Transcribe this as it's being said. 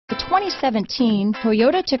2017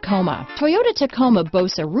 Toyota Tacoma. Toyota Tacoma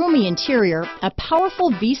boasts a roomy interior, a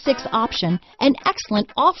powerful V6 option, and excellent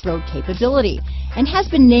off-road capability, and has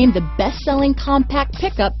been named the best-selling compact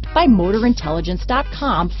pickup by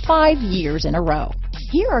MotorIntelligence.com 5 years in a row.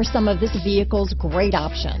 Here are some of this vehicle's great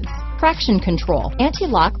options: traction control,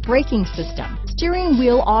 anti-lock braking system, steering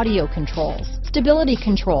wheel audio controls, stability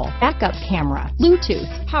control, backup camera, Bluetooth,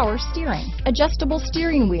 power steering, adjustable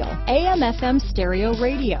steering wheel, AM/FM stereo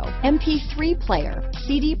radio, MP3 player,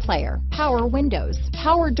 CD player, power windows,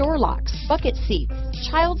 power door locks, bucket seats,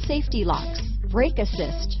 child safety locks, brake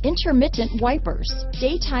assist, intermittent wipers,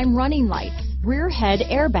 daytime running lights, rear head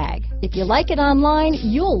airbag. If you like it online,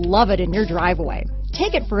 you'll love it in your driveway.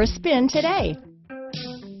 Take it for a spin today.